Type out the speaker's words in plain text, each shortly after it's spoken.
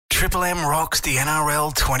Triple M rocks the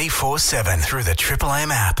NRL 24/7 through the Triple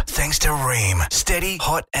M app. Thanks to Ream. Steady,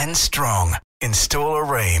 hot and strong. Install a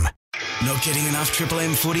Ream. Not getting enough Triple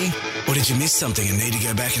M footy? Or did you miss something and need to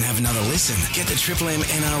go back and have another listen? Get the Triple M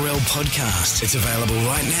NRL podcast. It's available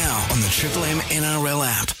right now on the Triple M NRL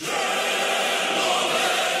app.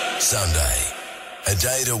 Sunday, a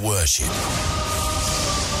day to worship.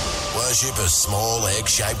 Worship a small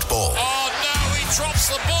egg-shaped ball. Oh no, he drops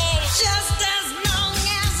the ball. Just as long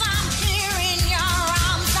as I'm here in your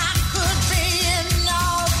arms, I could be in no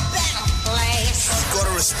better place. I've got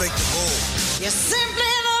to respect the ball. You're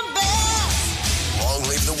simply the best. Long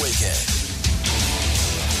live the weekend.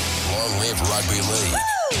 Long live rugby league.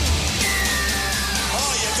 Woo!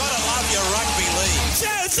 Oh, you got to love your rugby league. 2,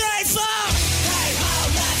 3, 4. Hey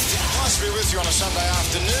ho, let's go. Nice to be with you on a Sunday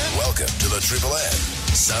afternoon. Welcome to the Triple M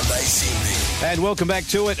Sunday Sydney. And welcome back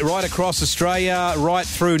to it, right across Australia, right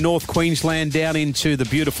through North Queensland, down into the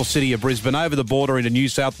beautiful city of Brisbane, over the border into New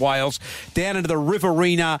South Wales, down into the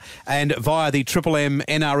Riverina, and via the Triple M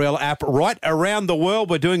NRL app, right around the world.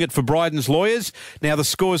 We're doing it for Bryden's Lawyers. Now, the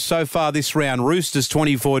scores so far this round: Roosters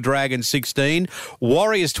 24, Dragons 16,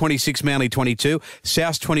 Warriors 26, Manly 22,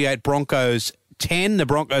 South 28, Broncos 10. The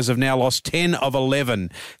Broncos have now lost 10 of 11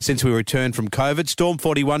 since we returned from COVID. Storm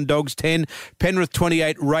 41, Dogs 10, Penrith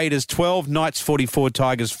 28, Raiders 12, Knights 44,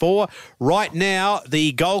 Tigers 4. Right now,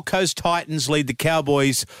 the Gold Coast Titans lead the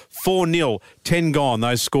Cowboys 4-0, 10 gone.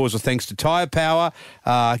 Those scores are thanks to Tyre Power.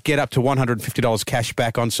 Get up to $150 cash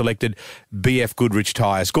back on selected BF Goodrich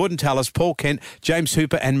tyres. Gordon Tallis, Paul Kent, James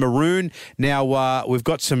Hooper and Maroon. Now, we've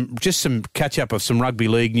got some catch-up of some rugby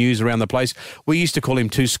league news around the place. We used to call him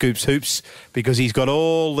Two Scoops Hoops because he's got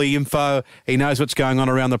all the info. He knows what's going on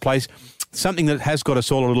around the place. Something that has got us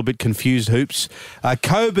all a little bit confused, Hoops.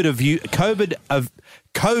 COVID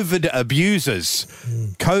abusers.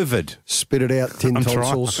 COVID. Spit it out, tin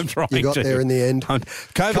tonsils. I'm trying you got to. there in the end.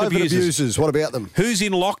 COVID abusers. What about them? Who's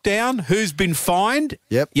in lockdown? Who's been fined?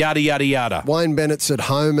 Yep. Yada, yada, yada. Wayne Bennett's at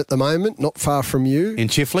home at the moment, not far from you. In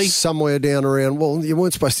Chifley? Somewhere down around, well, you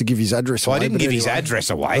weren't supposed to give his address away. I didn't give his address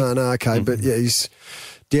away. No, okay, but yeah, he's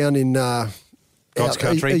down in God's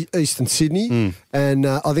country. Eastern Sydney, and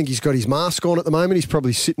I think he's got his mask on at the moment. He's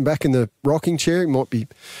probably sitting back in the rocking chair. He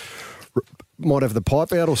might have the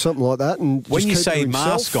pipe out or something like that. And When just you keep say to himself.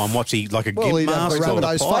 mask on, what's he, like a Well, gimp he'd have mask? the or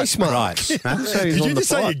Rabbitohs face mask. Right. Huh? So he's Did on you the just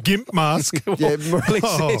say a pipe. gimp mask? Yeah,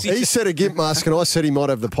 Oh. he said a gimp mask, and I said he might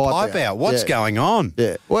have the pipe Pipe out. What's going on?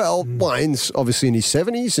 Yeah. Well, Wayne's obviously in his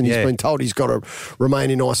 70s, and he's been told he's got to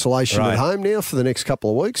remain in isolation Right. at home now for the next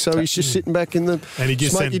couple of weeks. So he's just sitting back in the And he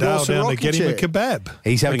just smoky sent Dale Dawson down to rocking get him a chair. kebab.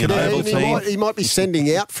 He's having an Yeah, Ovaltine. he might be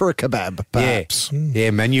sending out for a kebab, perhaps.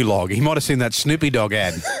 Yeah, menu log. He might have seen that Snoopy Dog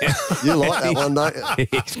ad. You like that one, don't you?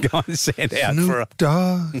 He's gone sent out for a...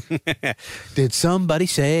 Dog. Did somebody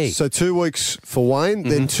say? So 2 weeks for Wayne,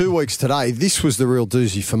 then 2 weeks today. This was the real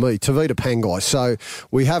doozy for me, Tavita Pangai. So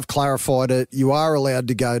we have clarified it. You are allowed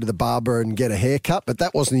to go to the barber and get a haircut, but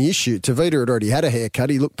that wasn't the issue. Tavita had already had a haircut.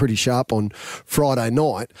 He looked pretty sharp on Friday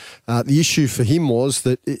night. The issue for him was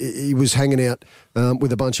that he was hanging out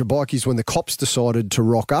with a bunch of bikies when the cops decided to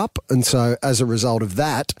rock up. And so as a result of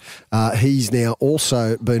that, he's now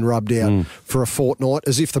also been rubbed out for a fortnight,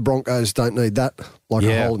 as if the Broncos don't need that like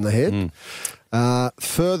a hole in the head.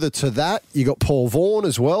 Further to that, you got Paul Vaughan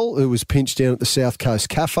as well, who was pinched down at the South Coast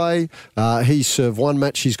Cafe. He served one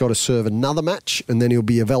match. He's got to serve another match, and then he'll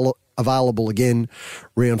be available again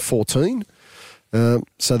round 14.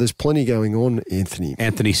 So there's plenty going on, Anthony.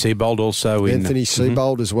 Anthony Seibold also in... Anthony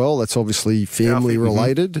Seibold as well. That's obviously family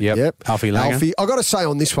related. Yep. Alfie Langer. Alfie. I got to say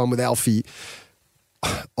on this one with Alfie,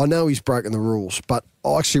 I know he's broken the rules, but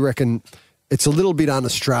I actually reckon it's a little bit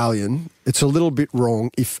un-Australian. It's a little bit wrong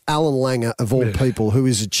if Alan Langer, of all people, who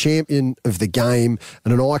is a champion of the game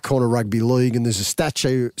and an icon of rugby league, and there's a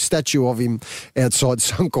statue of him outside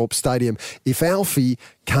Suncorp Stadium, if Alfie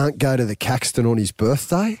can't go to the Caxton on his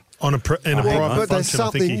birthday... In a private but there's function, I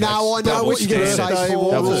think something. he No, has. I know what you're going to say. That For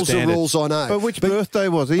was rules are standard. rules, I know. But which birthday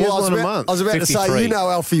was it? He has one a month. I was about to 53. say, you know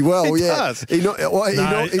Alfie well, He yeah. does. He No, I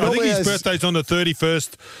think his birthday's on the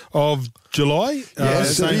 31st of July.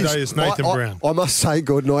 Yes, same it is. day as Nathan Brown. I must say,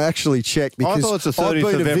 Gordon, I actually checked because I thought it's the I've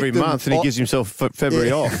 30th been of a every victim- month and he gives himself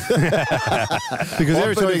February off. Because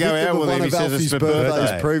every I've time been you a go victim out of with one him, he of says Alfie's it's my birthdays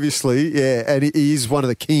birthday. previously, yeah, and he is one of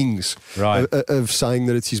the kings Right. of saying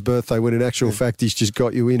that it's his birthday when in actual fact he's just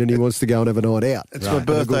got you in and he wants to go and have a night out. It's my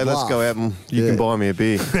birthday, let's go out and you Yeah. can buy me a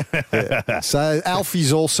beer. So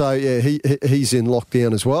Alfie's also, he's in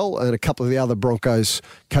lockdown as well, and a couple of the other Broncos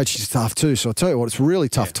coaching staff too. So I tell you what, it's really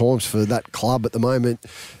tough times for that club at the moment.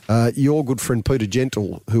 Your good friend Peter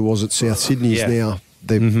Gentle, who was at South Sydney, is now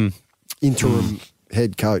the interim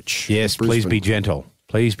head coach. Yes, of please Brisbane. be gentle.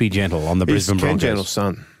 Please be gentle on the He's Brisbane Ken Broncos. Gentle's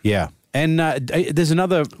son. Yeah. And there's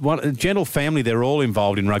another one, a gentle family. They're all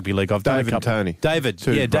involved in rugby league. I've done David a and couple. Tony. David.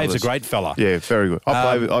 Two Yeah, Dave's a brothers. great fella. Yeah, very good.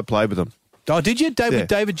 I played with them. Oh, did you? Yeah.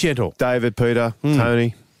 David Gentle. David, Peter,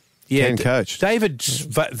 Tony. Yeah, Ken coached. David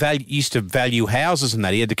used to value houses and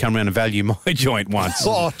that. He had to come around and value my joint once.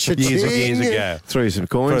 Oh, years cha-ching. ago. Threw some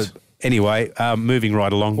coins. Anyway, moving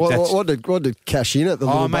right along. What did cash in at the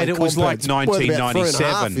Little Oh, mate, Bay it was like Complex? Worth about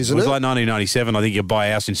 1997. $3.5, isn't it was it? like 1997. I think you buy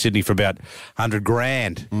a house in Sydney for about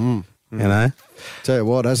 $100,000. You know? Tell you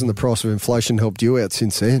what, hasn't the price of inflation helped you out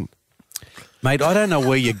since then? Mate, I don't know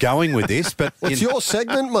where you're going with this, but... It's your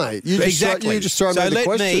segment, mate. You just Exactly. You just throw So me the let me-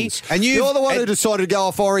 questions. and you- You're the one who and- decided to go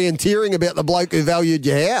off orienteering about the bloke who valued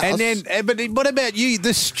your house. And then, but what about you?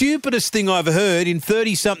 The stupidest thing I've heard in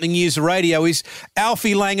 30-something years of radio is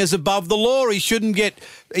Alfie Langer's above the law. He shouldn't get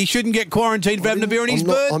quarantined for having a beer on his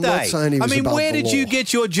birthday. I'm not saying he was above where the did you law.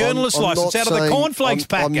 get your journalist I'm license? not Out of the saying- cornflakes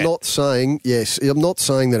packet? I'm not saying, yes, I'm not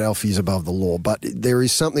saying that Alfie's above the law, but there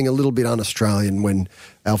is something a little bit un-Australian when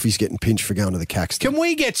Alfie's getting pinched for going to the Caxton. Can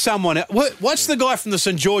we get someone? What's the guy from the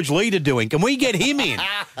St George Leader doing? Can we get him in?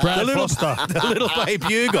 Brad Foster. The little Bay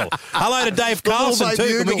Bugle. Hello to Dave Carlson Bay too.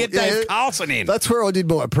 Can we Bugle, get Dave yeah. Carlson in? That's where I did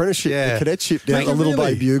my apprenticeship, the cadetship down at the Little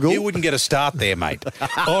Bay Bugle. You wouldn't get a start there, mate.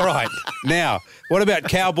 All right. Now, what about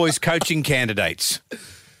Cowboys coaching candidates?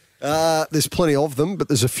 There's plenty of them, but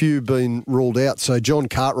there's a few been ruled out. So John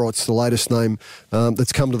Cartwright's the latest name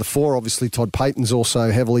that's come to the fore. Obviously, Todd Payton's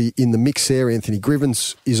also heavily in the mix there. Anthony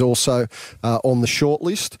Grivens is also on the short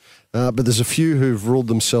list. But there's a few who've ruled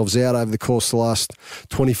themselves out over the course of the last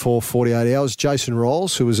 24, 48 hours. Jason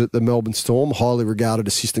Rolls, who was at the Melbourne Storm, highly regarded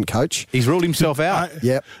assistant coach. He's ruled himself out.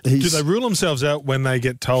 Yep. Do they rule themselves out when they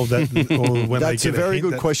get told that, or when That's they a get very hint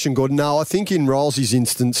good that- question, Gordon. No, I think in Rolls'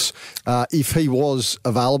 instance, if he was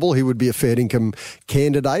available, he would be a fair income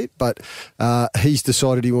candidate, but he's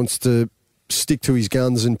decided he wants to stick to his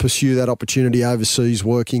guns and pursue that opportunity overseas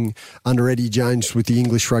working under Eddie Jones with the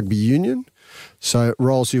English Rugby Union. So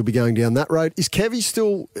Rolls will be going down that road. Is Kevy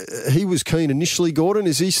still? He was keen initially, Gordon.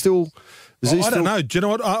 Is he still? I don't know. Do you know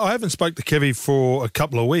what? I haven't spoke to Kevy for a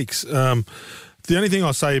couple of weeks. The only thing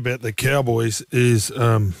I'll say about the Cowboys is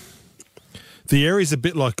the area's a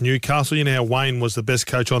bit like Newcastle. You know how Wayne was the best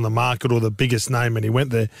coach on the market or the biggest name and he went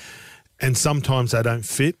there, and sometimes they don't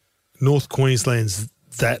fit. North Queensland's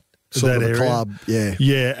that Sort of a area. club, yeah.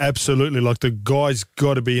 Yeah, absolutely. Like the guy's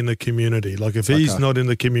got to be in the community. Like if he's not in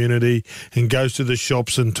the community and goes to the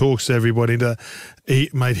shops and talks to everybody,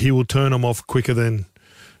 he will turn them off quicker than,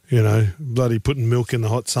 bloody putting milk in the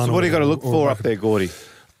hot sun. So what do you got to look for up there, Gordy?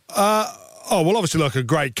 Well, obviously like a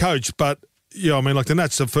great coach, but then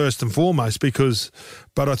that's the first and foremost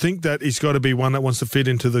but I think that he's got to be one that wants to fit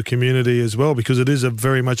into the community as well, because it is a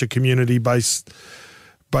very much a community-based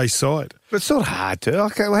side. But it's not hard to.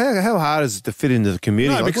 Okay, well, how hard is it to fit into the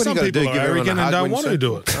community? No, because what some do you people gotta do? are Give everyone arrogant a and hug don't when want you to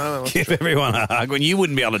do it. Give everyone a hug when you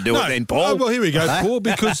wouldn't be able to do it then, Paul. Well, here we go, Paul,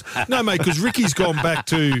 because Ricky's gone back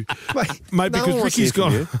to Ricky's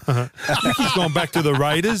gone back to the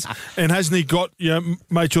Raiders, and hasn't he got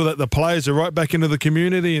made sure that the players are right back into the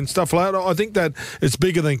community and stuff like that. I think that it's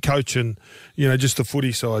bigger than coaching, just the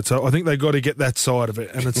footy side. So I think they've got to get that side of it,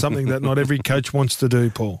 and it's something that not every coach wants to do,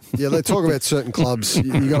 Paul. Yeah, they talk about certain clubs.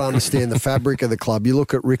 You got to understand the fabric of the club. You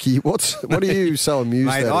look at Ricky. What are you so amused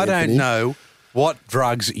Mate, at, I Anthony? don't know what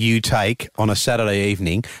drugs you take on a Saturday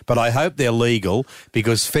evening, but I hope they're legal,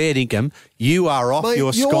 because fair dinkum, you are off Mate,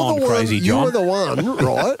 your you're scone, the one- Crazy John. You're the one,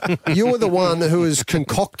 right? You're the one who has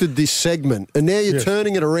concocted this segment, and now you're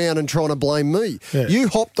turning it around and trying to blame me. Yeah. You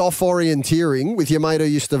hopped off orienteering with your mate who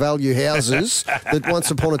used to value houses that once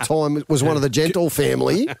upon a time was one of the Gentle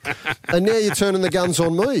family, and now you're turning the guns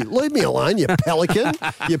on me. Leave me alone, you pelican,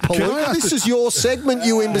 you polluter. This is your segment,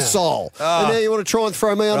 you imbecile. And now you want to try and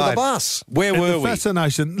throw me under the Right. bus. Where And were the we?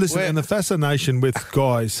 fascination, listen, and the fascination with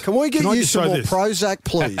guys. Can we get I you just some say more this? Prozac,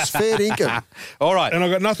 please? Fair dinkum. All right. And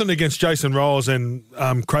I've got nothing against Jason Rolls and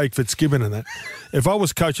Craig Fitzgibbon and that. If I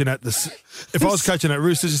was coaching at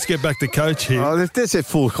Roosters, just get back to coach here. Oh, there's a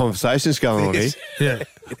full conversations going on here. Yeah.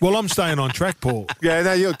 Well, I'm staying on track, Paul. Yeah,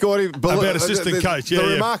 no, you're Gordy. About assistant coach. The Yeah,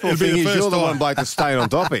 yeah. remarkable It'll be thing the is you're first the time. one bloke that's staying on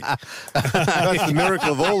topic. That's the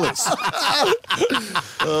miracle of all this.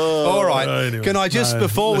 All right. Anyway, Can I just, no,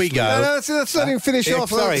 before we go... No, let's let him finish Yeah, off.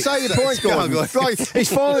 sorry. Say your point, Go on, Gordon. Gordon. Right,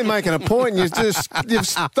 he's finally making a point, and you've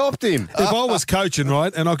stopped him. If I was coaching,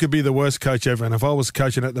 right, and I could be the worst coach ever, and if I was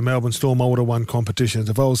coaching at the Melbourne Storm, I would have won competitions.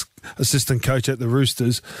 If I was assistant coach at the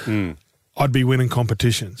Roosters, I'd be winning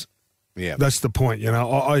competitions. Yeah. That's the point.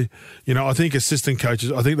 I think assistant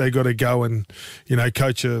coaches, I think they got to go and,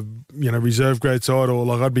 coach a, reserve grade side, or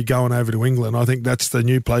like I'd be going over to England. I think that's the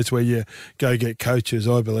new place where you go get coaches,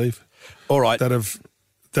 I believe. All right. That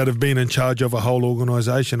have been in charge of a whole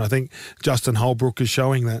organisation. I think Justin Holbrook is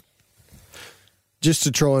showing that. Just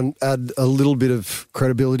to try and add a little bit of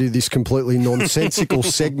credibility to this completely nonsensical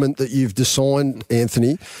segment that you've designed,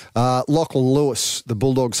 Anthony, Lachlan Lewis, the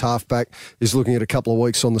Bulldogs halfback, is looking at a couple of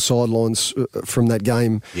weeks on the sidelines from that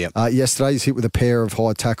game yesterday. He's hit with a pair of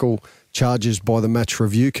high tackle charges by the match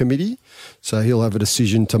review committee, so he'll have a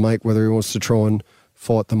decision to make whether he wants to try and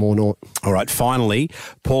fight them or not. All right, finally,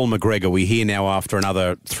 Paul McGregor. We hear now after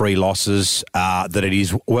another 3 losses that it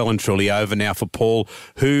is well and truly over now for Paul.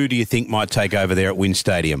 Who do you think might take over there at Wynn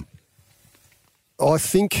Stadium? I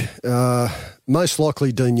think most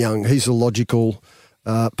likely Dean Young. He's a logical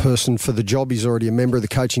person for the job. He's already a member of the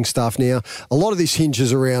coaching staff now. A lot of this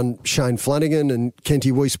hinges around Shane Flanagan, and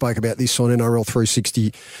Kenty, we spoke about this on NRL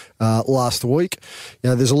 360 last week.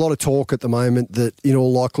 There's a lot of talk at the moment that in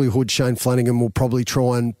all likelihood Shane Flanagan will probably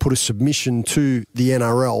try and put a submission to the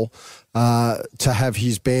NRL to have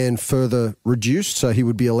his ban further reduced, so he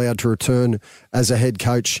would be allowed to return as a head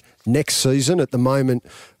coach next season. At the moment,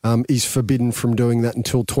 he's forbidden from doing that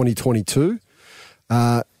until 2022.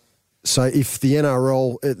 So if the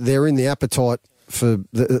NRL, they're in the appetite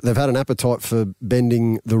they've had an appetite for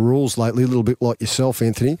bending the rules lately, a little bit like yourself,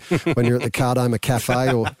 Anthony, when you're at the Cardoma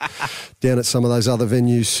Cafe or down at some of those other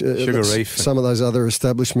venues, Sugar Reef, some of those other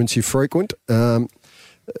establishments you frequent.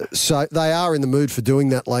 So they are in the mood for doing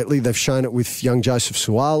that lately. They've shown it with young Joseph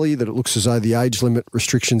Suwali that it looks as though the age limit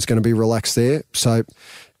restriction is going to be relaxed there. So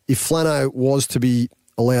if Flano was to be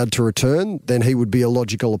allowed to return, then he would be a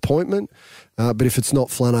logical appointment. But if it's not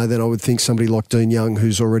Flano, then I would think somebody like Dean Young,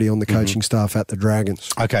 who's already on the coaching staff at the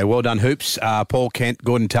Dragons. Okay, well done, Hoops. Paul Kent,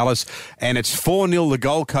 Gordon Tallis. And it's 4-0. The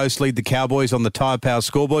Gold Coast lead the Cowboys on the Tyre Power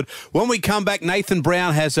scoreboard. When we come back, Nathan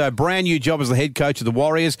Brown has a brand new job as the head coach of the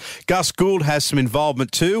Warriors. Gus Gould has some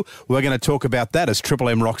involvement too. We're going to talk about that as Triple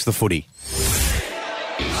M rocks the footy.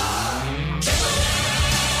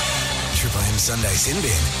 Triple M Sunday Sin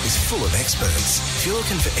Bin is full of experts. If you're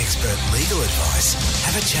looking for expert legal advice,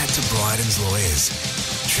 have a chat to Bryden's Lawyers.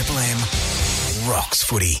 Triple M rocks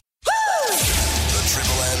footy. The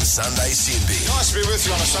Triple M Sunday Sin Bin. Nice to be with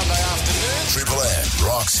you on a Sunday afternoon. Triple M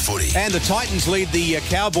rocks footy. And the Titans lead the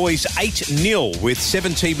Cowboys 8-0 with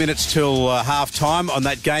 17 minutes till half-time on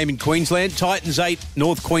that game in Queensland. Titans 8,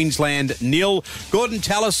 North Queensland 0. Gordon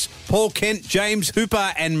Tallis, Paul Kent, James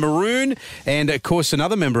Hooper and Maroon. And, of course,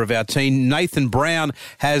 another member of our team, Nathan Brown,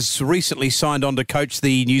 has recently signed on to coach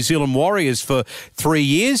the New Zealand Warriors for 3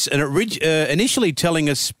 years. And initially telling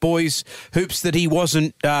us, boys, Hoops, that he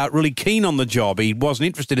wasn't really keen on the job. He wasn't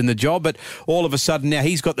interested in the job, but all of a sudden now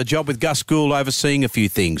he's got the job with Gus Gould overseeing a few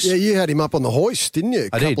things. Yeah, you had him up on the hoist, didn't you?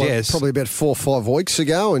 I did, yes. Probably about 4 or 5 weeks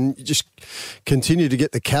ago, and you just continued to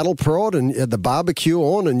get the cattle prod and you had the barbecue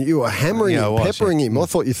on and you were hammering him, peppering him. I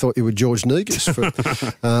thought you were George Negus for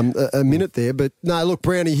a minute there. But no, look,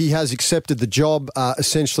 Brownie, he has accepted the job.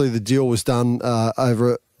 Essentially, the deal was done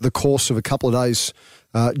over the course of a couple of days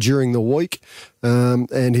during the week,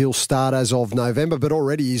 and he'll start as of November. But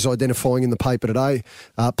already he's identifying in the paper today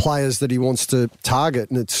players that he wants to target,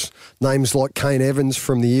 and it's names like Kane Evans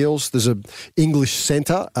from the Eels. There's an English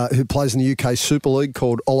centre who plays in the UK Super League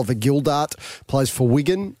called Oliver Gildart, plays for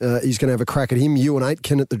Wigan. He's going to have a crack at him. Ewan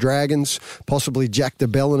Aitken at the Dragons, possibly Jack de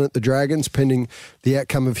Bellin at the Dragons, pending the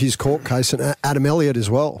outcome of his court case, and Adam Elliott as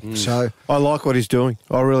well. So I like what he's doing.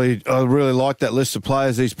 I really like that list of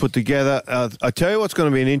players he's put together. I tell you what's going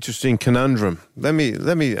to be an interesting conundrum. Let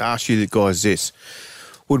me ask you guys this.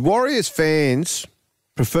 Would Warriors fans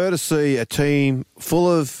prefer to see a team full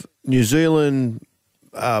of New Zealand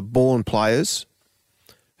born players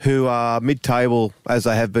who are mid-table, as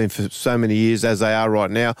they have been for so many years, as they are right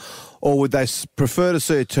now, or would they prefer to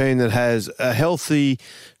see a team that has a healthy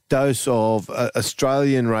dose of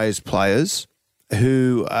Australian-raised players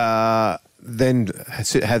who then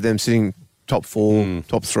have them sitting top 4,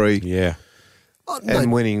 top 3? Yeah.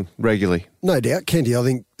 And winning regularly. No doubt, Kenty. I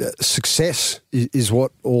think success is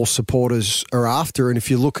what all supporters are after. And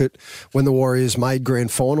if you look at when the Warriors made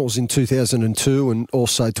grand finals in 2002 and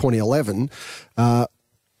also 2011,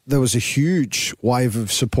 there was a huge wave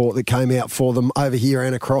of support that came out for them over here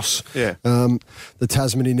and across the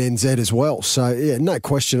Tasman in NZ as well. So, yeah, no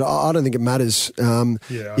question. I don't think it matters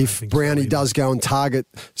if Brownie does go and target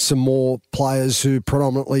some more players who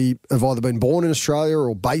predominantly have either been born in Australia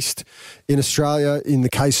or based in Australia. In the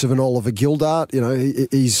case of an Oliver Gildart,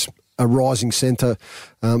 he's a rising centre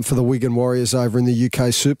for the Wigan Warriors over in the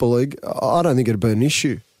UK Super League. I don't think it'd be an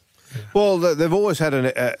issue. Well, they've always had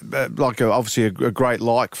obviously a great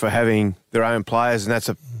like for having their own players, and that's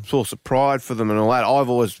a source of pride for them and all that. I've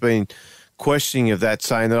always been questioning of that,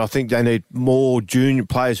 saying that I think they need more junior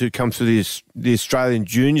players who come through the Australian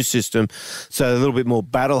junior system, so they're a little bit more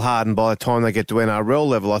battle hardened by the time they get to NRL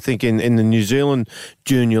level. I think in the New Zealand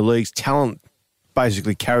junior leagues, talent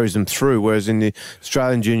basically carries them through, whereas in the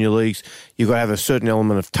Australian junior leagues, you've got to have a certain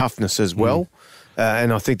element of toughness as well.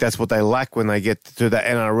 And I think that's what they lack when they get to that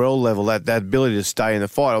NRL level, that ability to stay in the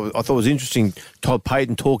fight. I thought it was interesting, Todd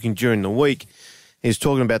Payton talking during the week. He's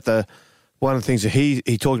talking about one of the things that he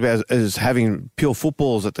talked about is having pure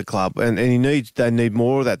footballers at the club, and they need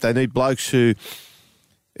more of that. They need blokes who,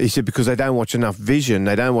 he said, because they don't watch enough vision,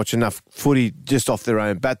 they don't watch enough footy just off their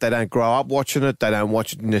own bat. They don't grow up watching it. They don't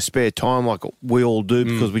watch it in their spare time like we all do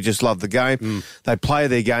because we just love the game. They play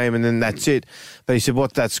their game and then that's it. But he said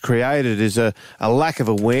what that's created is a lack of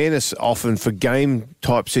awareness often for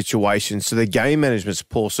game-type situations. So their game management's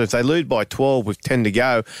poor. So if they lead by 12 with 10 to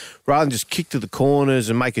go, rather than just kick to the corners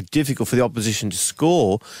and make it difficult for the opposition to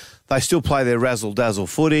score, they still play their razzle-dazzle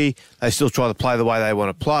footy. They still try to play the way they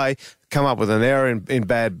want to play, come up with an error in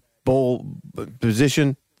bad ball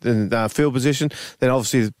position, in field position, then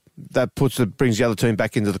obviously that brings the other team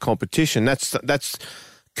back into the competition. That's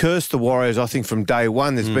cursed the Warriors, I think, from day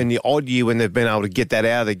one. There's been the odd year when they've been able to get that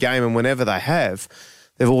out of the game, and whenever they have,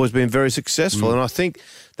 they've always been very successful. And I think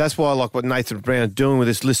that's why I like what Nathan Brown is doing with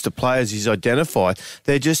this list of players he's identified.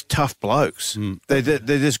 They're just tough blokes. They're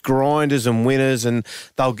just grinders and winners, and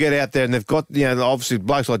they'll get out there and they've got, obviously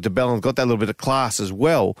blokes like DeBellin have got that little bit of class as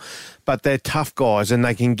well, but they're tough guys and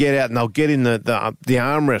they can get out and they'll get in the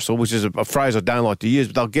arm wrestle, which is a phrase I don't like to use,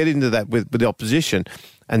 but they'll get into that with the opposition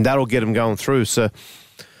and that'll get them going through. So,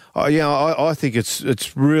 I think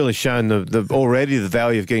it's really shown already the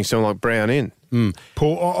value of getting someone like Brown in.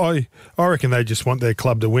 Paul, I reckon they just want their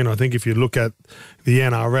club to win. I think if you look at the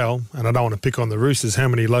NRL, and I don't want to pick on the Roosters, how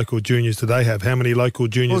many local juniors do they have? How many local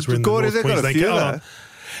juniors were in the North Queensland Cowboys?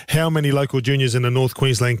 How many local juniors in the North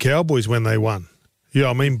Queensland Cowboys when they won? You know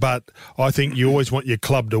what I mean? But I think you always want your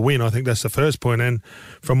club to win. I think that's the first point. And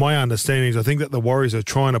from my understandings, I think that the Warriors are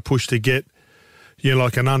trying to push to get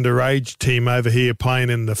like an underage team over here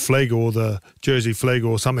playing in the Flegg or the Jersey Flegg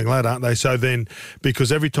or something like that, aren't they? So then,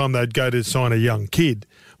 because every time they'd go to sign a young kid,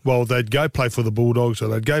 well, they'd go play for the Bulldogs or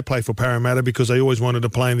they'd go play for Parramatta because they always wanted to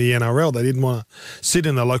play in the NRL. They didn't want to sit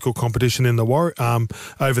in the local competition in the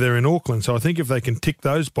over there in Auckland. So I think if they can tick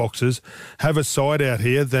those boxes, have a side out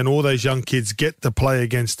here, then all those young kids get to play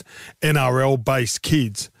against NRL-based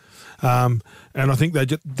kids. And I think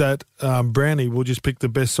that Brownie will just pick the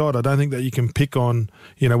best side. I don't think that you can pick on,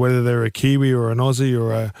 whether they're a Kiwi or an Aussie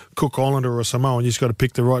or a Cook Islander or a Samoan. You just got to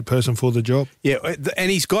pick the right person for the job. Yeah, and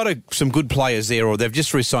he's got some good players there, or they've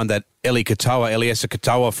just re-signed that Eliesa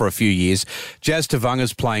Katoa for a few years. Jazz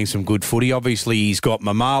Tavunga's playing some good footy. Obviously, he's got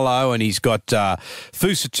Mamalo and he's got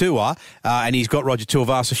Fusatua and he's got Roger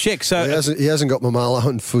Tuivasa-Sheck. So he hasn't got Mamalo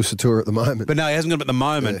and Fusatua at the moment. But no, he hasn't got them at the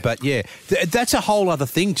moment. Yeah. But yeah, that's a whole other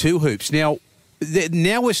thing too, Hoops. Now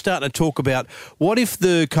we're starting to talk about what if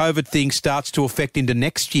the COVID thing starts to affect into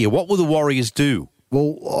next year? What will the Warriors do?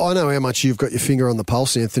 Well, I know how much you've got your finger on the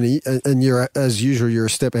pulse, Anthony, and you're, as usual, you're a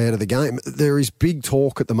step ahead of the game. There is big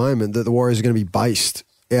talk at the moment that the Warriors are going to be based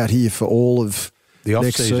out here for all of the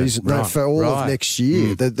next season. Right. No, for all of next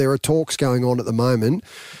year. There are talks going on at the moment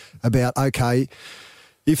about, okay,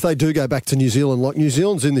 if they do go back to New Zealand, like New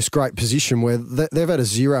Zealand's in this great position where they've had a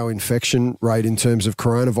zero infection rate in terms of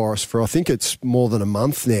coronavirus for I think it's more than a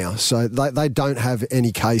month now. So they don't have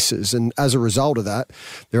any cases. And as a result of that,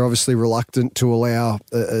 they're obviously reluctant to allow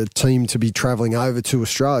a team to be travelling over to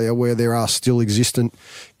Australia where there are still existent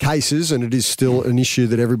cases and it is still an issue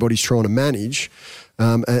that everybody's trying to manage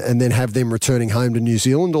and then have them returning home to New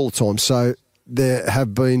Zealand all the time. So there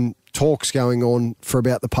have been talks going on for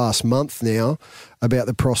about the past month now about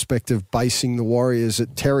the prospect of basing the Warriors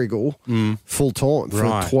at Terrigal full-time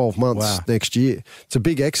for 12 months next year. It's a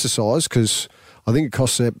big exercise because I think it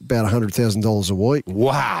costs about $100,000 a week.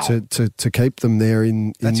 Wow! To keep them there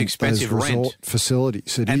in that's expensive those resort rent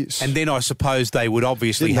facilities. It is. And then I suppose they would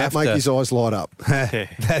obviously Didn't have that make to his eyes light up.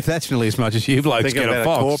 That's nearly as much as you blokes get a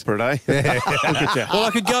Fox. Corporate, eh? Look at you. Well, I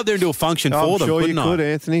could go up there and do a function for them. I'm sure you couldn't could, I?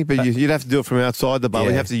 Anthony, but you'd have to do it from outside the bubble.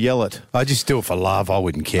 You have to yell it. I just do it for love. I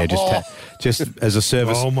wouldn't care. Just as a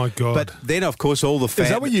service. Oh my God! But then, of course, all the fans.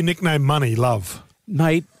 Is that what you nickname money, love?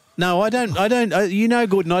 Mate, No, I don't. You know,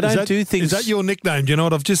 Gordon, I don't do things. Is that your nickname? Do you know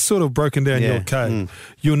what? I've just sort of broken down your code.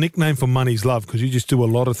 Your nickname for money's love because you just do a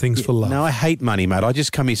lot of things for love. No, I hate money, mate. I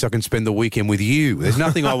just come here so I can spend the weekend with you. There's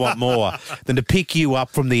nothing I want more than to pick you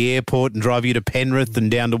up from the airport and drive you to Penrith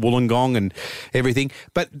and down to Wollongong and everything.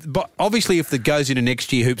 But obviously, if it goes into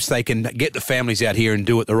next year hoops, they can get the families out here and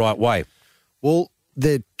do it the right way. Well,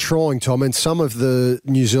 they're trying to. I mean, some of the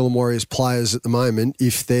New Zealand Warriors players at the moment,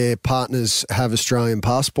 if their partners have Australian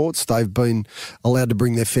passports, they've been allowed to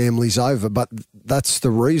bring their families over. But that's the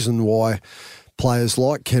reason why players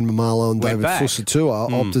like Ken Mamalo and David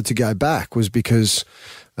Fusatua opted to go back, was because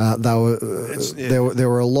there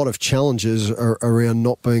were a lot of challenges around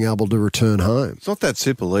not being able to return home. It's not that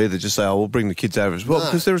simple either. Just say, we'll bring the kids over as well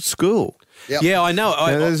because they're at school. Yep. Yeah, I know.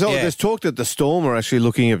 There's talk that the Storm are actually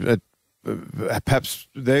looking at perhaps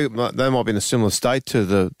they might be in a similar state to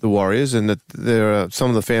the Warriors, and that there are some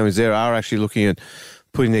of the families there are actually looking at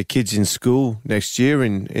putting their kids in school next year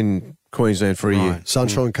in Queensland for a year.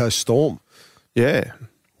 Sunshine Coast Storm. Yeah.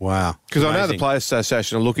 Wow. Because I know the Players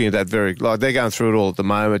Association are looking at that they're going through it all at the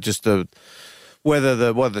moment, just what are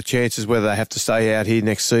the chances, whether they have to stay out here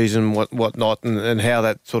next season, what not, and how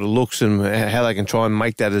that sort of looks, and how they can try and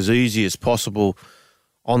make that as easy as possible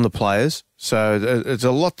on the players. So it's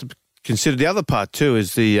a lot to consider. The other part too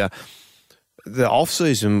is the off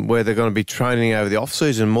season, where they're going to be training over the off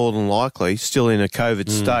season, more than likely still in a COVID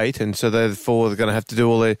state, and so therefore they're going to have to do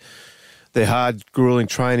all their hard, grueling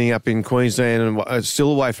training up in Queensland and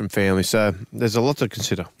still away from family. So there's a lot to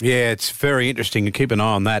consider. Yeah, it's very interesting to keep an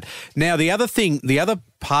eye on that. Now, the other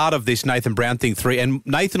part of this Nathan Brown thing, and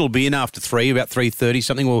Nathan will be in after 3, about 3:30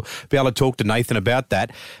 something. We'll be able to talk to Nathan about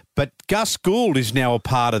that. But Gus Gould is now a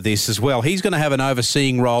part of this as well. He's going to have an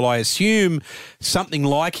overseeing role, I assume, something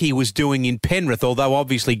like he was doing in Penrith, although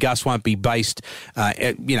obviously Gus won't be based,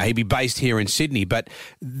 he'd be based here in Sydney. But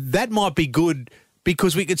that might be good,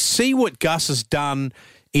 because we could see what Gus has done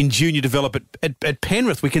in junior development at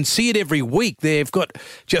Penrith. We can see it every week. They've got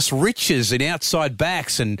just riches and outside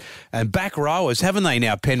backs and back rowers, haven't they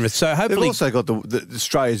now, Penrith? So hopefully... They've also got the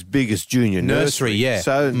Australia's biggest junior nursery. Yeah.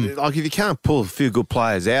 So if you can't pull a few good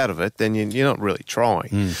players out of it, then you're not really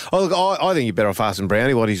trying. I think you're better off asking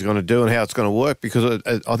Brownie what he's going to do and how it's going to work, because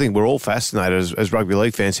I think we're all fascinated as rugby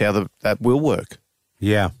league fans how that will work.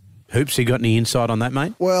 Yeah. Hoops, you got any insight on that,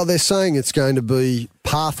 mate? Well, they're saying it's going to be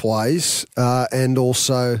pathways and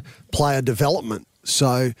also player development.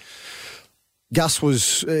 So Gus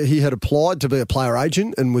he had applied to be a player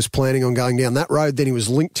agent and was planning on going down that road. Then he was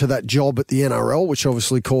linked to that job at the NRL, which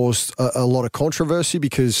obviously caused a lot of controversy,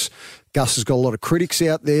 because Gus has got a lot of critics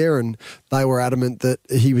out there, and they were adamant that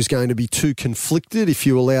he was going to be too conflicted if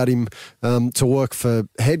you allowed him to work for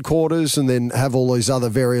headquarters and then have all these other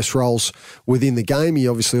various roles within the game. He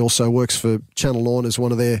obviously also works for Channel 9 as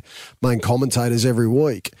one of their main commentators every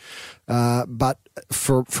week. But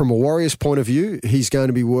from a Warriors point of view, he's going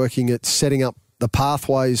to be working at setting up the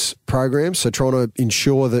Pathways program, so trying to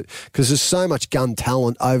ensure that, because there's so much gun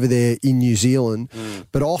talent over there in New Zealand,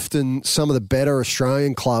 but often some of the better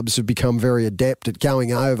Australian clubs have become very adept at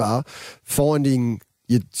going over, finding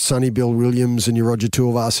your Sonny Bill Williams and your Roger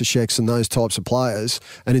Tuivasa-Sheck and those types of players,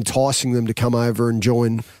 and enticing them to come over and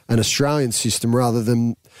join an Australian system rather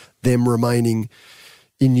than them remaining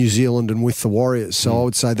in New Zealand and with the Warriors. So I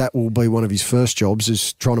would say that will be one of his first jobs,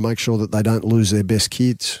 is trying to make sure that they don't lose their best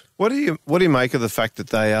kids. What do you make of the fact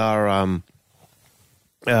that they are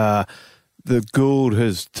the Gould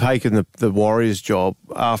has taken the Warriors job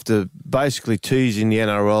after basically teasing the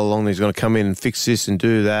NRL along? He's going to come in and fix this and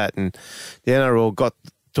do that, and the NRL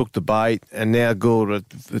took the bait, and now Gould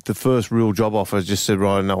at the first real job offer has just said,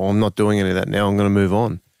 right, no, I'm not doing any of that now. I'm going to move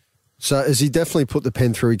on. So has he definitely put the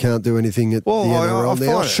pen through? He can't do anything at the NRL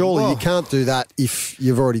now? Surely you can't do that if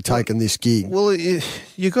you've already taken this gig. Well,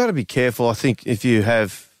 you've got to be careful, I think, if you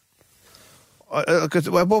have... At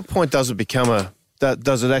what point does it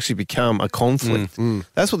actually become a conflict?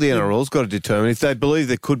 That's what the NRL's got to determine. If they believe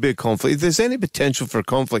there could be a conflict, if there's any potential for a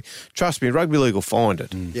conflict, trust me, rugby league will find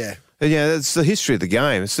it. Yeah. Yeah, it's the history of the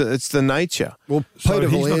game. It's the nature. Well, so Peter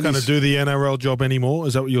he's V'landys, not going to do the NRL job anymore.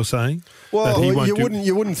 Is that what you're saying? Well,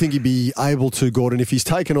 you wouldn't think he'd be able to, Gordon, if he's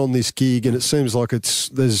taken on this gig, and it seems like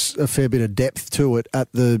there's a fair bit of depth to it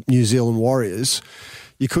at the New Zealand Warriors.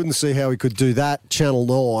 You couldn't see how he could do that, Channel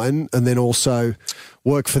 9, and then also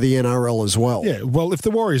work for the NRL as well. Yeah, well, if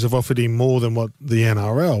the Warriors have offered him more than what the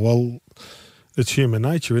NRL, well, it's human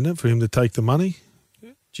nature, isn't it, for him to take the money?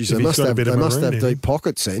 Geez, they must have deep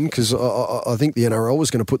pockets then, because I think the NRL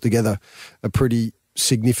was going to put together a pretty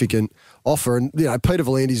significant offer. And, Peter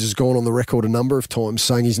V'landys has gone on the record a number of times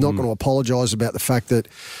saying he's not going to apologise about the fact that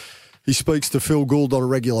He speaks to Phil Gould on a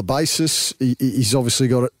regular basis. He's obviously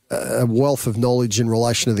got a wealth of knowledge in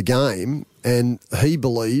relation to the game, and he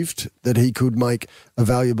believed that he could make a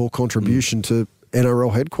valuable contribution to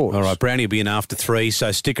NRL headquarters. All right, Brownie will be in after 3,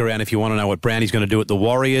 so stick around if you want to know what Brownie's going to do at the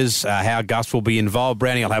Warriors, how Gus will be involved.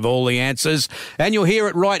 Brownie will have all the answers. And you'll hear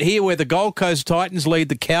it right here where the Gold Coast Titans lead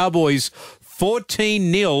the Cowboys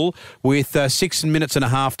 14-0 with 6 minutes and a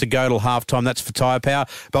half to go till halftime. That's for Tyre Power.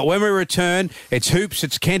 But when we return, it's Hoops,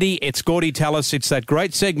 it's Kenty, it's Gordy Tallis. It's that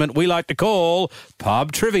great segment we like to call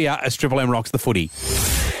Pub Trivia as Triple M rocks the footy.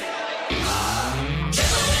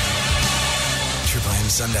 Triple M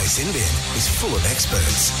Sunday Sin Bin is full of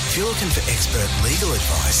experts. If you're looking for expert legal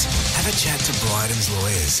advice, have a chat to Bryden's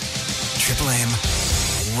lawyers. Triple M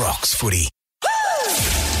rocks footy.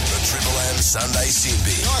 The Triple M Sunday Sin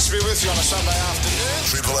Bin. Nice to be with you on a Sunday afternoon.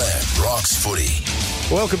 Triple M rocks footy.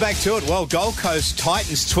 Welcome back to it. Well, Gold Coast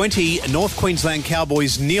Titans 20, North Queensland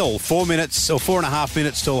Cowboys 0. 4 minutes or 4.5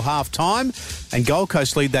 minutes till half time. And Gold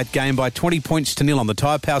Coast lead that game by 20 points to 0 on the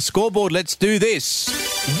Tyre Power scoreboard. Let's do this.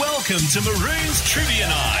 Welcome to Maroons Trivia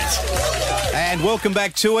Night. And welcome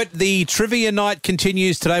back to it. The Trivia Night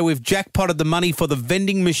continues today. We've jackpotted the money for the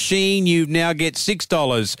vending machine. You now get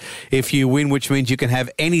 $6 if you win, which means you can have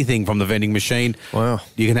anything from the vending machine. Wow.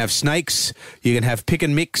 You can have snakes. You can have pick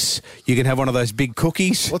and mix. You can have one of those big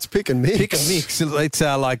cookies. What's pick and mix? Pick and mix. It's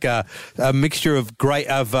like a mixture of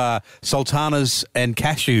sultanas and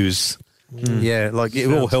cashews. Yeah, like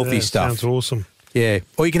all healthy stuff. Sounds awesome. Yeah.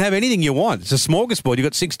 Or you can have anything you want. It's a smorgasbord. You've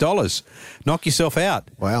got $6. Knock yourself out.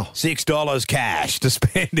 Wow. $6 cash to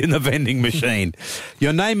spend in the vending machine.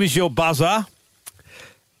 Your name is your buzzer.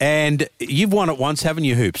 And you've won it once, haven't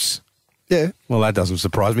you, Hoops? Yeah. Well, that doesn't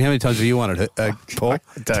surprise me. How many times have you won it, Paul? I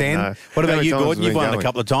don't 10? know. What How about many you, times Gordon? has You've it been won it a going?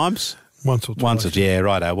 couple of times? Once or twice. Once, yeah,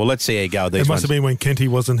 righto. Well, let's see how you go with these It must ones. have been when Kenty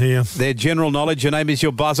wasn't here. Their general knowledge. Your name is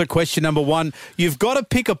your buzzer. Question number 1. You've got to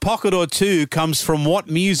pick a pocket or two comes from what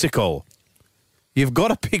musical? You've got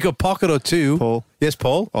to pick a pocket or two. Paul. Yes,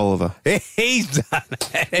 Paul? Oliver. He's done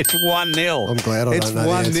it. It's 1-0. I'm glad I don't know the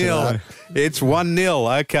answer to 1-0. It's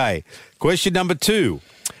 1-0. Okay. Question number 2.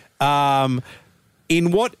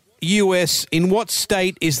 In what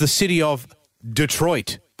state is the city of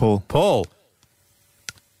Detroit? Paul.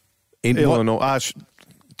 In Illinois.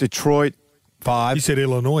 Detroit. 5. You said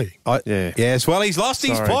Illinois. Yeah. Yes, well, he's lost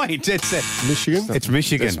his Sorry. point. It's Michigan? It's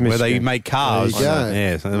Michigan, It's where they Michigan. make cars. There you go.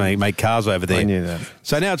 Yeah, so they make cars over there. I knew that.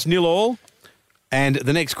 So now it's 0-all. And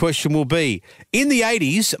the next question will be, in the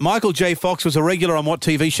 80s, Michael J. Fox was a regular on what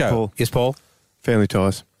TV show? Paul. Yes, Paul? Family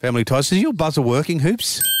Ties. Family Ties. Is your buzzer working,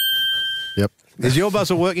 Hoops? Yep. Is your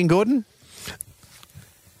buzzer working, Gordon?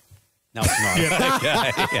 No, it's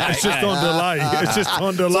not. It's just on delay. It's just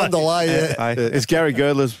on delay. It's on delay, yeah. Hey, is Gary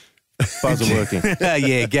Girdler's buzzer working?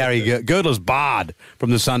 Yeah, Gary Girdler's barred from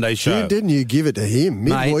the Sunday show. Didn't you give it to him?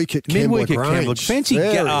 Midweek at midweek Kembla at Grange. Kembla. Fancy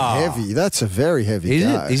very go- heavy. That's a very heavy Is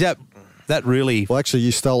go. it? Is that really... Well, actually,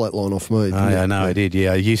 you stole that line off me. didn't you? I know, I did,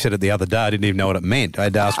 yeah. You said it the other day. I didn't even know what it meant. I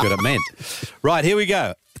had to ask what it meant. Right, here we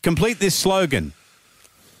go. Complete this slogan.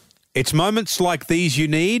 It's moments like these you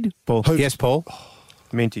need. Paul. Yes, Paul?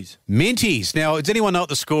 Minties. Minties. Now, does anyone know what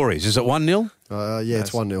the score is? Is it 1-0? Yeah, it's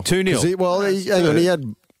 1-0. 2-0. 'Cause hang on, he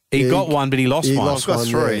had... He got one, but he lost he one. lost I've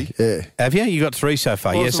got one, 3. Yeah. Have you? You got 3 so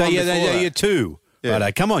far. What Yeah, was so the one before you're that? 2. Yeah.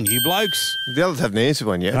 Righto, come on, you blokes. The others haven't answered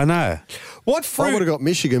one yet. I know. What I would fruit... have got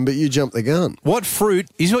Michigan, but you jumped the gun. What fruit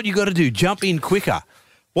is what you got to do? Jump in quicker.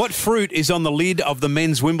 What fruit is on the lid of the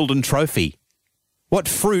men's Wimbledon trophy? What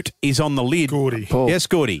fruit is on the lid? Gordy. Paul. Yes,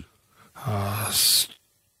 Gordy.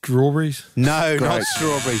 Strawberries. No, not Grapes.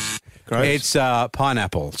 strawberries. Grapes. It's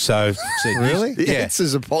pineapple. So Really? Yeah. The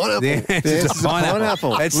answer's a pineapple. Yeah, it's a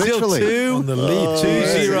pineapple. It's Literally. still On the lid.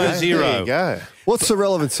 2-0-0. There you go. What's the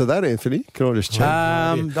relevance of that, Anthony? Can I just check?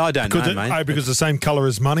 I don't know, mate. Because the same colour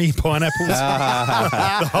as money, pineapples.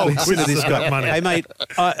 The whole Listen to quiz this is about guy. money. Hey, mate,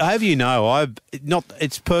 I have you know,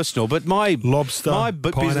 it's personal, but my Lobster,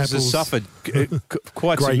 business has pineapples. suffered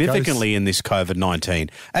quite Grey significantly in this COVID-19.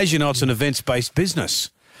 As you know, it's an events-based business.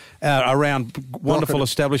 Around wonderful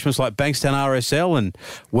establishments like Bankstown RSL and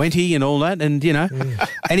Wenty and all that. And, you know,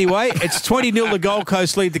 anyway, it's 20-0 the Gold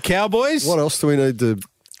Coast lead the Cowboys. What else do we need to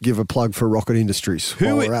give a plug for Rocket Industries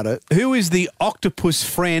while we're at it? Who is the octopus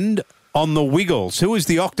friend on the Wiggles? Who is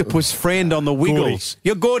the octopus friend on the Wiggles?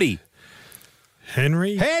 You're Gordy.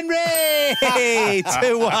 Henry? Henry! 2-1.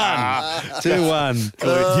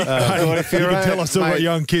 2-1. You can tell us all about mate,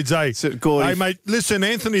 young kids, eh? Gordy. Hey, mate, listen,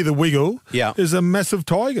 Anthony the Wiggle is a massive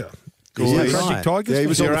tiger. Gordy. He's Right. attracting tigers. Yeah, he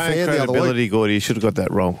was for on Your the own fan the other credibility, Gordy. You should have got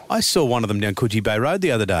that wrong. I saw one of them down Coogee Bay Road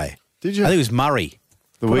the other day. Did you? I think it was Murray.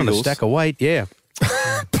 The Put on a Wiggles. stack of weight, yeah.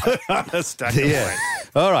 Yeah.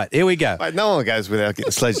 All right, here we go. Mate, no one goes without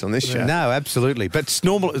getting sledged on this show. No, absolutely. But it's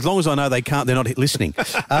normal, as long as I know they can't, they're not listening.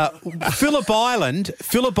 Phillip Island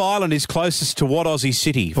is closest to what Aussie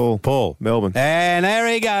city? Paul. Melbourne. And there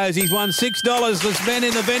he goes. He's won $6. The spend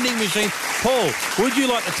in the vending machine. Paul, would you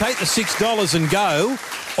like to take the $6 and go,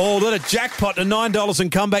 or let it jackpot to $9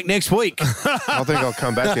 and come back next week? I think I'll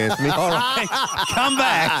come back, Anthony. All right, come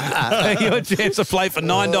back. Your chance to play for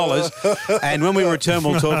 $9. And when we return,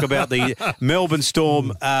 we'll talk about the Melbourne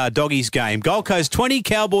Storm Doggies game. Gold Coast 20,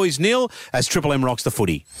 Cowboys 0 as Triple M rocks the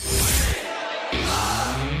footy.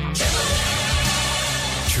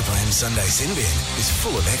 Triple M Sunday Sin Bin is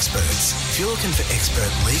full of experts. If you're looking for expert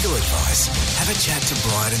legal advice, have a chat to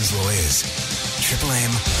Bryden's lawyers. Triple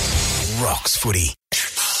M rocks footy. The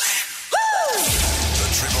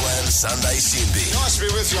Triple M Sunday Sin Bin. Nice to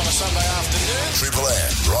be with you on a Sunday afternoon. Triple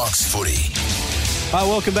M rocks footy.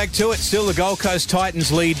 Welcome back to it. Still the Gold Coast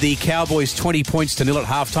Titans lead the Cowboys 20 points to 0 at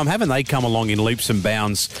halftime. Haven't they come along in leaps and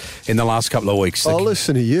bounds in the last couple of weeks? Oh,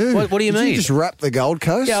 listen to you. What do you mean? You just wrap the Gold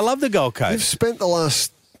Coast? Yeah, I love the Gold Coast. You've spent the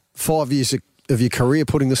last 5 years of your career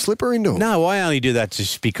putting the slipper into them. No, I only do that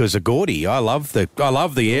just because of Gordy. I love the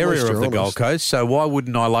area of the Gold Coast, so why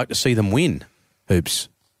wouldn't I like to see them win? Hoops.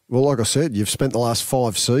 Well, like I said, you've spent the last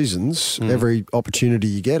 5 seasons, every opportunity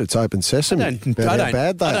you get, it's open sesame. I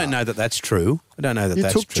don't know that that's true. I don't know that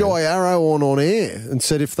that's true. You took Jai Arrow on air and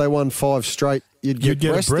said if they won 5 straight, you'd get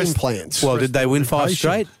breast implants. Well, did they win 5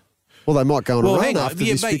 straight? Well, they might go on a run after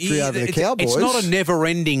this victory over the Cowboys. It's not a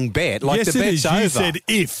never-ending bet. Like yes, the bet's over. You said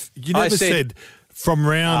if. You never said from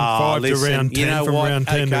round 5 to round 10, from round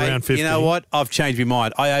 10 to round 15. You know what? I've changed my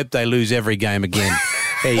mind. I hope they lose every game again.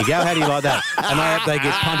 There you go. How do you like that? And I hope they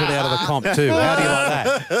get punted out of the comp too. How do you like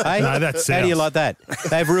that? Hey? No, that's How do you like that?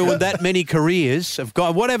 They've ruined that many careers.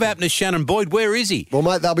 Whatever happened to Shannon Boyd? Where is he? Well,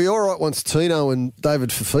 mate, they'll be all right once Tino and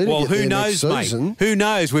David Fafita get there next season. Mate? Who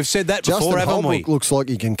knows? We've said that before, haven't we? Looks like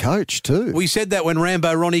he can coach too. We said that when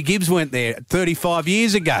Rambo Ronnie Gibbs went there 35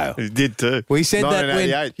 years ago. He did too. We said that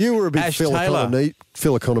when you were a big Ash Phil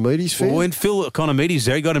Economides fan. Well, when Phil Economides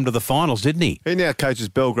there, he got him to the finals, didn't he? He now coaches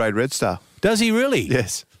Belgrade Red Star. Does he really?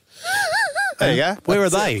 Yes. There you go. Where are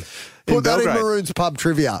they? Put that in Maroons pub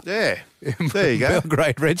trivia. Yeah. There you go.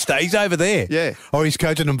 Belgrade Red Star. He's over there. Yeah. Or he's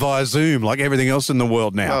coaching them via Zoom like everything else in the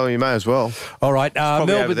world now. Oh, you may as well. All right.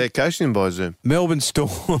 Probably over there coaching him by Zoom. Melbourne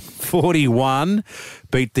Storm 41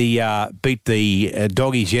 beat the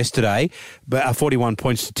Doggies yesterday, 41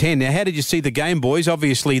 points to 10. Now, how did you see the game, boys?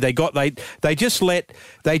 Obviously, they just let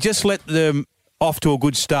them off to a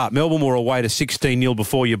good start. Melbourne were away to 16-0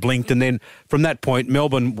 before you blinked, and then from that point,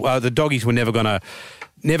 Melbourne, the Doggies were never going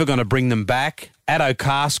to bring them back. Addo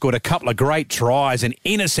Carr scored a couple of great tries and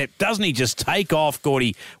intercept. Doesn't he just take off,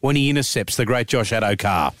 Gordy, when he intercepts the great Josh Addo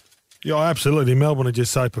Carr? Yeah, absolutely. Melbourne are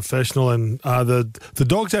just so professional, and the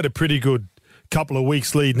Dogs had a pretty good couple of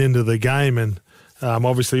weeks leading into the game, and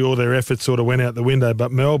obviously all their efforts sort of went out the window.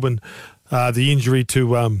 But Melbourne, the injury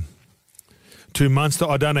to Munster,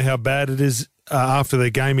 I don't know how bad it is. After the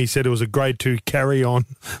game, he said it was a grade 2 carry on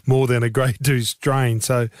more than a grade 2 strain.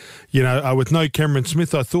 So, with no Cameron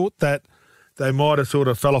Smith, I thought that they might have sort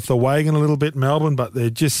of fell off the wagon a little bit, Melbourne, but they're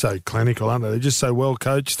just so clinical, aren't they? They're just so well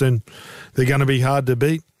coached, and they're going to be hard to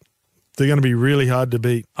beat. They're going to be really hard to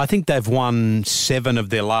beat. I think they've won 7 of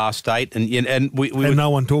their last 8, and no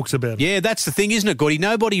one talks about it. Yeah, that's the thing, isn't it, Gordy?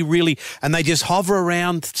 Nobody really, and they just hover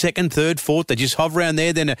around 2nd, 3rd, 4th. They just hover around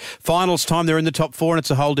there. Then at finals time, they're in the top 4, and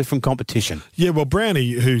it's a whole different competition. Yeah, well,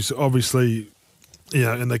 Brownie, who's obviously,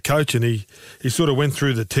 in the coach, and he sort of went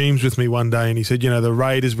through the teams with me one day, and he said, the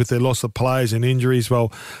Raiders with their loss of players and injuries,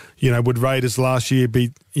 well, would Raiders last year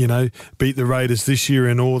beat the Raiders this year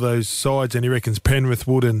in all those sides? And he reckons Penrith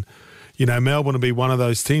would, and Melbourne would be one of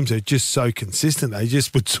those teams. They're just so consistent. They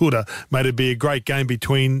just would sort of made it be a great game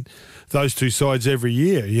between those two sides every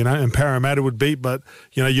year, and Parramatta would beat. But,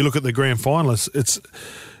 you look at the grand finalists, it's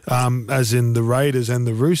as in the Raiders and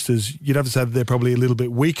the Roosters, you'd have to say that they're probably a little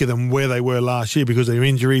bit weaker than where they were last year because of their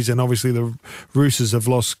injuries, and obviously the Roosters have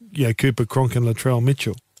lost Cooper Cronk and Latrell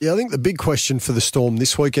Mitchell. Yeah, I think the big question for the Storm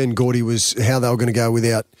this weekend, Gordy, was how they were going to go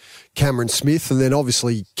without Cameron Smith, and then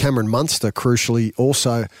obviously Cameron Munster, crucially,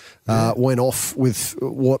 also went off with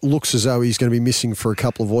what looks as though he's going to be missing for a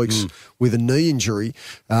couple of weeks with a knee injury.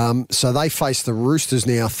 So they face the Roosters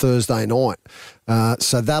now Thursday night.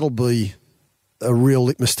 So that'll be a real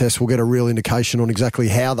litmus test. We'll get a real indication on exactly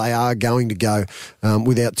how they are going to go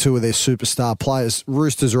without 2 of their superstar players.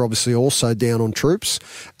 Roosters are obviously also down on troops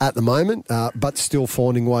at the moment, but still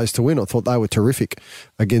finding ways to win. I thought they were terrific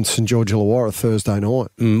against St George Illawarra Thursday night.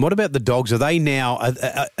 What about the Dogs? Are they now,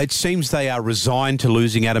 it seems they are resigned to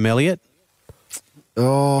losing Adam Elliott?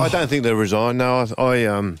 Oh, I don't think they'll resign. No,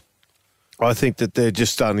 I think that they're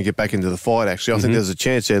just starting to get back into the fight. Actually, I think there's a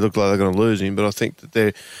chance they look like they're going to lose him, but I think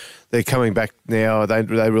that they're coming back now. They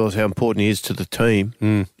realise how important he is to the team,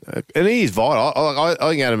 and he is vital. I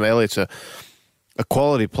think Adam Elliott's a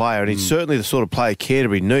quality player, and he's certainly the sort of player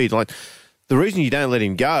Canterbury need. Like, the reason you don't let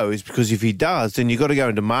him go is because if he does, then you've got to go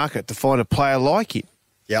into market to find a player like him.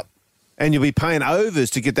 Yep. And you'll be paying overs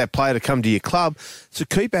to get that player to come to your club. So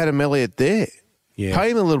keep Adam Elliott there. Yeah.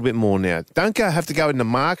 Pay him a little bit more now. Don't have to go in the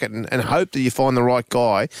market and hope that you find the right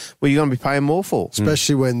guy where you're going to be paying more for.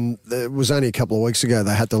 Especially when it was only a couple of weeks ago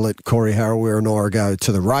they had to let Corey Harawira-Naera go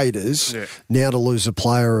to the Raiders. Yeah. Now to lose a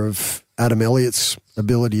player of Adam Elliott's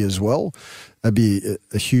ability as well, that'd be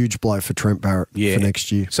a huge blow for Trent Barrett for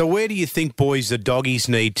next year. So where do you think, boys, the Doggies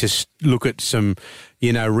need to look at some,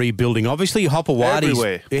 rebuilding? Obviously, Hopewadi's...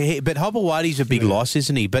 Everywhere. But Hopewadi's a big loss,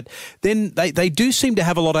 isn't he? But then they do seem to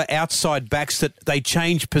have a lot of outside backs that they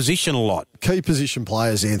change position a lot. Key position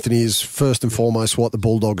players, Anthony, is first and foremost what the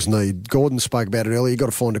Bulldogs need. Gordon spoke about it earlier. You've got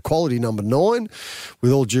to find a quality number 9.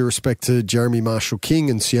 With all due respect to Jeremy Marshall-King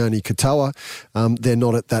and Sione Katoa, they're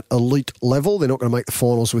not at that elite level. They're not going to make the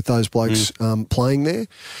finals with those blokes playing there.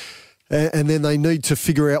 And then they need to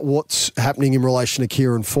figure out what's happening in relation to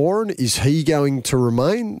Kieran Foran. Is he going to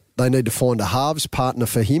remain? They need to find a halves partner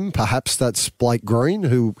for him. Perhaps that's Blake Green,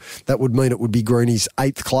 who that would mean it would be Greeny's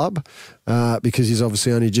 8th club because he's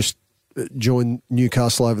obviously only just joined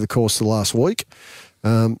Newcastle over the course of the last week.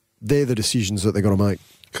 They're the decisions that they've got to make.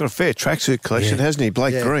 Got a fair tracksuit collection, hasn't he,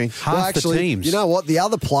 Blake Green? Half the teams. You know what? The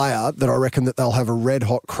other player that I reckon that they'll have a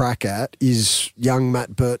red-hot crack at is young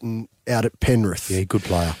Matt Burton out at Penrith. Yeah, good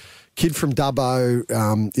player. Kid from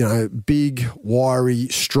Dubbo, big, wiry,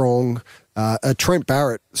 strong, a Trent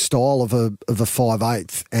Barrett style of a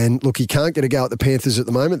 5'8". And look, he can't get a go at the Panthers at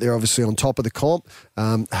the moment. They're obviously on top of the comp,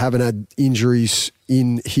 haven't had injuries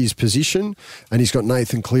in his position, and he's got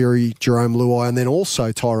Nathan Cleary, Jerome Luai, and then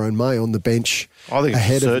also Tyrone May on the bench. I think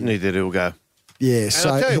ahead it's certainty that he'll go. Yeah, And so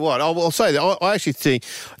I'll tell you what, I'll say that I actually think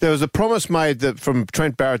there was a promise made from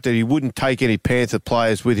Trent Barrett that he wouldn't take any Panther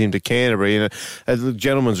players with him to Canterbury, and a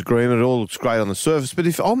gentleman's agreement. It all looks great on the surface, but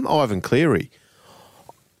if I'm Ivan Cleary,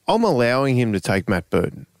 I'm allowing him to take Matt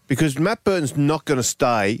Burton because Matt Burton's not going to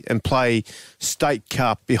stay and play State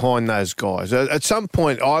Cup behind those guys. At some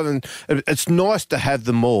point, Ivan, it's nice to have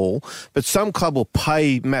them all, but some club will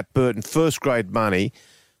pay Matt Burton first-grade money,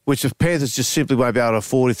 which the Panthers just simply won't be able to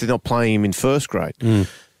afford if they're not playing him in first grade.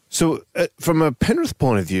 So from a Penrith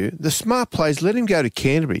point of view, the smart players, let him go to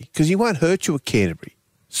Canterbury because he won't hurt you at Canterbury.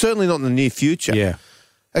 Certainly not in the near future. Yeah.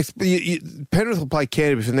 Penrith will play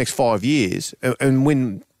Canterbury for the next 5 years and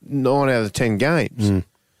win 9 out of the 10 games.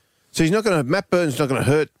 So Matt Burton's not going to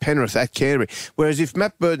hurt Penrith at Canterbury. Whereas if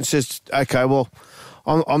Matt Burton says, okay, well,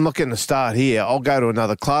 I'm not getting a start here. I'll go to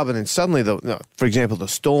another club, and then suddenly, for example, the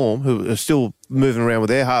Storm, who are still moving around with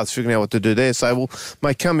their halves, figuring out what to do there, say, well,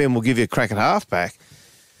 mate, come in, we'll give you a crack at halfback.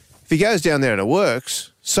 If he goes down there and it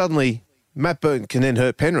works, suddenly Matt Burton can then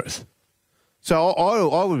hurt Penrith. So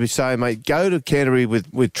I would be saying, mate, go to Canterbury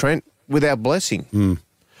with Trent with our blessing.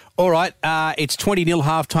 All right, it's 20-0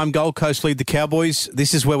 halftime. Gold Coast lead the Cowboys.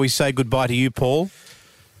 This is where we say goodbye to you, Paul.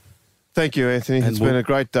 Thank you, Anthony. It's been a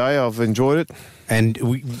great day. I've enjoyed it. And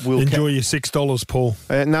we'll enjoy your $6, Paul.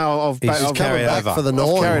 No, I've carried back over for the 9.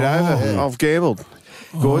 I've carried over. I've gambled.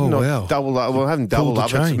 Good. Wow. I've doubled up. Well, I haven't doubled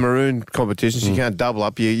up. It's maroon competitions. You can't double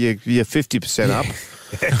up. You're 50% up.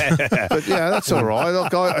 But yeah, that's all right.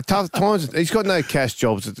 Look, tough times. He's got no cash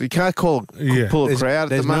jobs. He can't pull a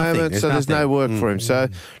crowd at the moment, so there's no work for him. So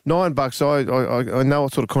 $9, I know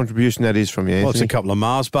what sort of contribution that is from you, Anthony. Well, it's a couple of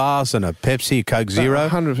Mars bars and a Pepsi, a Coke Zero.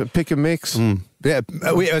 100, pick and mix. Yeah,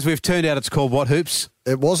 as we've turned out, it's called what, Hoops?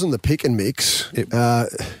 it wasn't the pick and mix.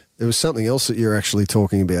 There was something else that you're actually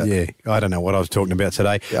talking about. Yeah, I don't know what I was talking about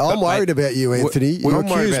today. Yeah, I'm worried about you, Anthony. You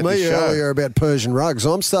accused me earlier about Persian rugs.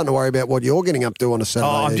 I'm starting to worry about what you're getting up to on a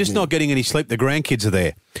Saturday I'm just not getting any sleep. The grandkids are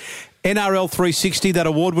there. NRL 360, that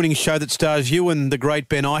award-winning show that stars you and the great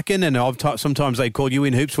Ben Eichen, and sometimes they call you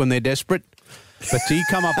in Hoops when they're desperate. But do you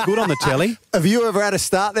come up good on the telly? Have you ever had a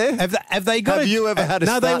start there? Have they got? Have you ever had a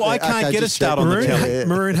start there? No, I can't get a start on the telly.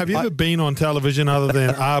 Maroon, have you ever been on television other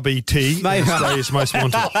than RBT, Australia's Most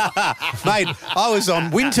Wanted? Mate, I was on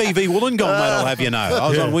Win TV Wollongong, mate, I'll have you know. I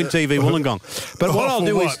was on Win TV Wollongong. But what I'll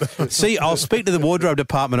do is, I'll speak to the wardrobe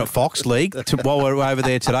department at Fox League while we're over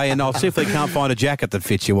there today, and I'll see if they can't find a jacket that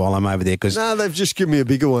fits you while I'm over there. No, they've just given me a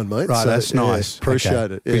bigger one, mate. Right, so, that's nice.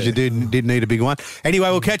 Appreciate it. Because you did need a big one. Anyway,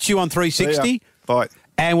 we'll catch you on 360. Bye.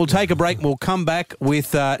 And we'll take a break and we'll come back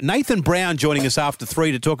with Nathan Brown joining us after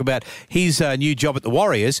 3 to talk about his new job at the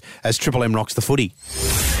Warriors as Triple M rocks the footy.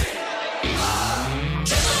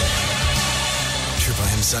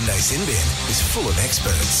 Sunday Sin Bin is full of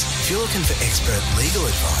experts. If you're looking for expert legal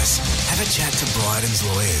advice, have a chat to Bryden's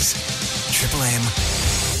lawyers. Triple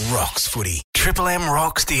M rocks footy. Triple M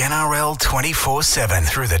rocks the NRL 24/7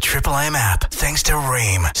 through the Triple M app. Thanks to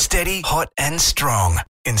Ream. Steady, hot and strong.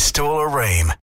 Install a Ream.